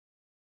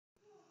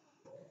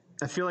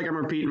I feel like I'm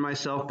repeating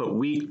myself, but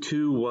week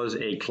 2 was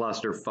a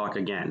clusterfuck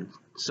again.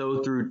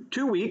 So through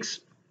 2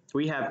 weeks,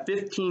 we have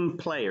 15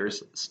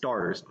 players,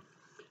 starters,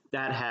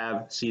 that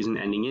have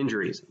season-ending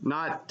injuries.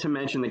 Not to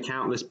mention the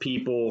countless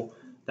people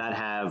that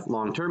have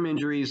long-term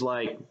injuries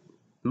like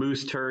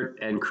Moose Turt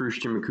and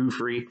Christian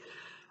McCaffrey.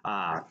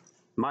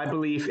 My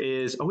belief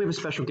is, we have a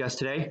special guest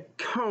today,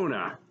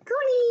 Kona.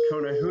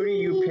 Kona, who do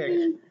you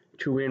pick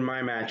to win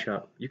my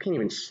matchup? You can't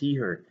even see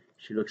her.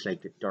 She looks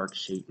like the Dark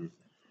Satan.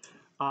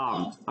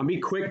 I'm gonna be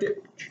quick.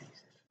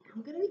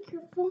 I'm gonna be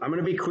careful. I'm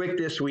gonna be quick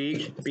this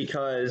week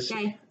because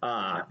Okay.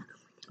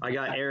 I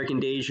got Eric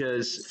and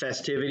Deja's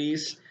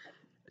festivities,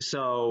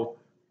 so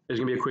there's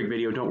gonna be a quick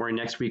video. Don't worry,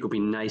 next week will be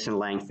nice and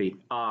lengthy.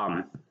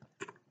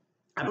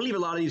 I believe a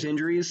lot of these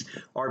injuries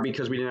are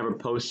because we didn't have a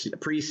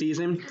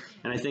preseason,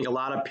 and I think a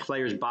lot of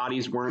players'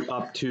 bodies weren't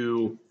up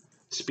to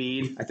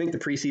speed. I think the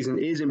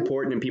preseason is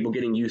important and people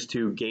getting used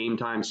to game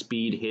time,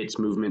 speed, hits,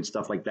 movement,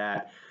 stuff like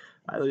that.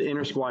 The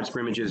inter-squad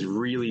scrimmages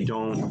really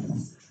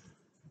don't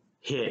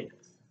hit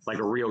like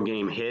a real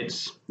game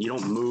hits. You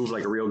don't move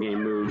like a real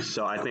game moves.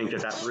 So I think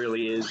that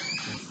really is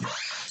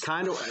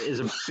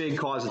a big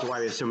cause as to why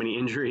we have so many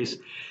injuries.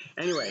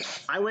 Anyway,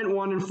 I went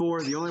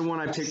 1-4. The only one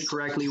I picked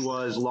correctly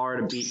was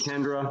Laura to beat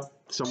Kendra.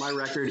 So my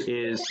record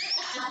is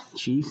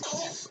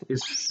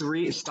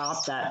 3.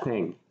 Stop that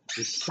thing.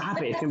 Just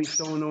stop it. It's gonna be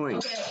so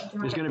annoying.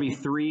 There's gonna be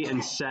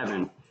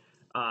 3-7.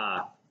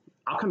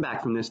 I'll come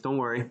back from this. Don't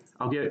worry.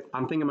 I'm thinking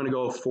I'm gonna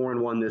go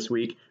 4-1 this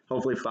week.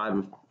 Hopefully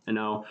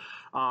 5-0.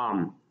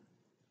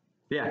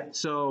 Yeah.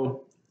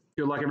 So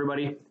good luck,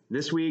 everybody.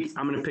 This week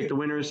I'm gonna pick the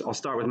winners. I'll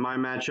start with my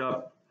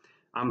matchup.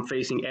 I'm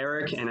facing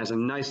Eric, and as a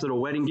nice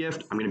little wedding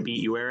gift, I'm gonna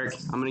beat you, Eric.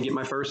 I'm gonna get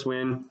my first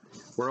win.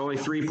 We're only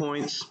 3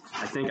 points.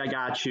 I think I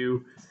got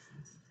you.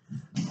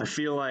 I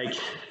feel like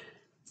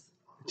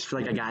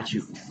I got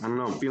you. I don't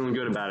know. I'm feeling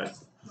good about it.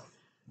 I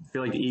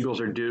feel like the Eagles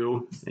are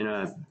due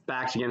and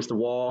backs against the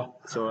wall,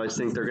 so I just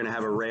think they're going to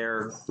have a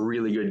rare,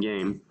 really good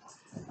game.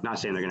 Not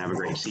saying they're going to have a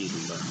great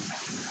season, but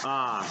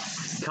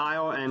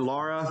Kyle and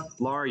Laura,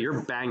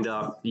 you're banged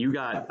up. You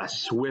got a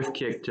swift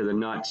kick to the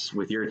nuts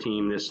with your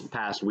team this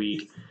past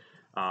week.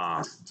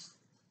 And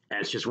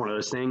it's just one of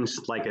those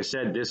things. Like I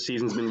said, this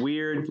season's been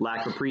weird.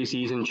 Lack of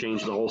preseason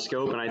changed the whole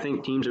scope, and I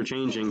think teams are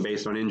changing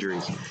based on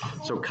injuries.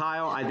 So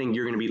Kyle, I think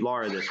you're going to beat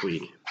Laura this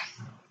week.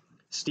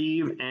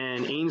 Steve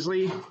and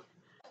Ainsley,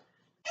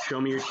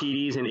 show me your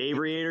TDs and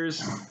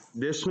aviators.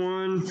 This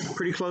one,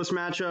 pretty close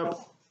matchup.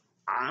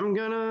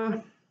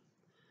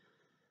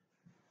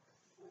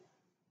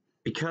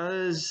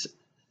 Because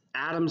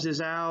Adams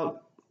is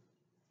out,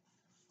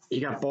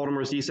 you got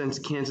Baltimore's defense,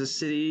 Kansas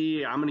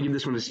City. I'm going to give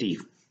this one to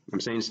Steve. I'm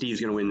saying Steve's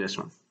going to win this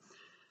one.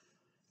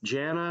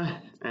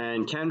 Jana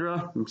and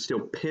Kendra, I'm still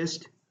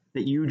pissed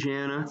at you,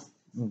 Jana,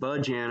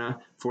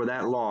 for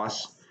that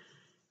loss.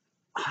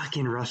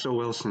 Fucking Russell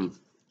Wilson.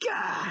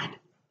 God.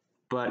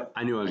 But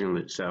I knew I was going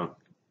to lose, so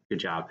good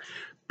job.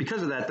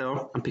 Because of that,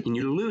 though, I'm picking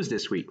you to lose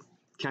this week.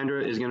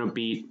 Kendra is going to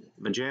beat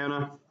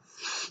Jana,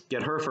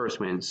 get her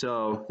first win.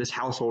 So this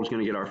household is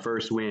going to get our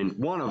first win.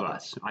 One of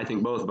us, I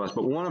think both of us,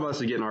 but one of us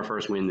is getting our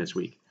first win this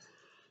week.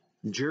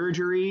 George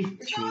Uri and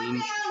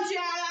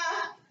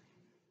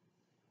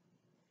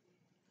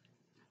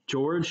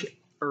I'm just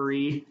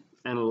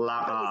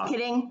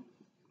kidding.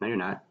 No, you're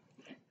not.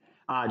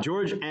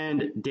 George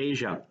and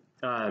Deja.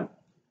 I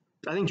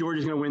think George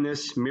is going to win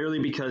this merely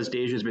because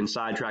Deja's been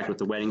sidetracked with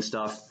the wedding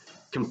stuff.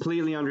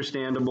 Completely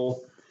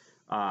understandable.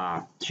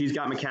 She's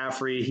got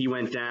McCaffrey. He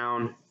went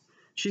down.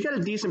 She's got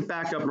a decent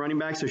backup running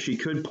back, so she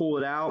could pull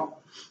it out.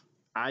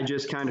 I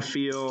just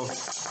feel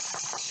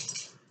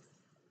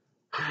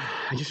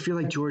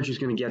like George is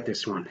going to get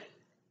this one.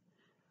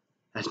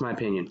 That's my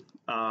opinion.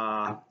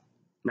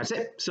 That's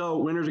it. So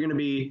winners are going to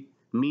be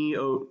me,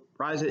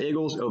 Rise of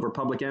Eagles over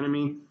Public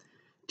Enemy,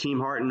 Team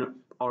Hartman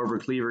over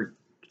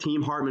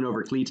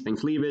Cleats and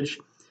Cleavage,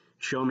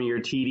 Show Me Your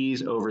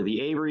TDs over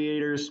the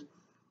Aviators,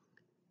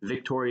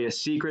 Victoria's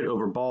Secret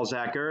over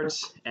Balzac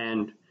Ertz,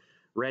 and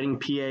Reading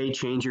PA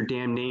Change Your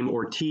Damn Name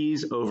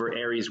Ortiz over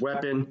Aries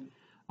Weapon.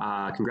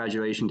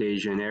 Congratulations,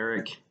 Deja and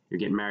Eric. You're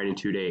getting married in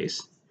 2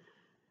 days.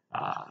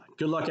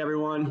 Good luck,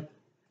 everyone,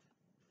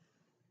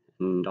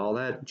 and all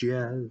that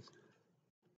jazz.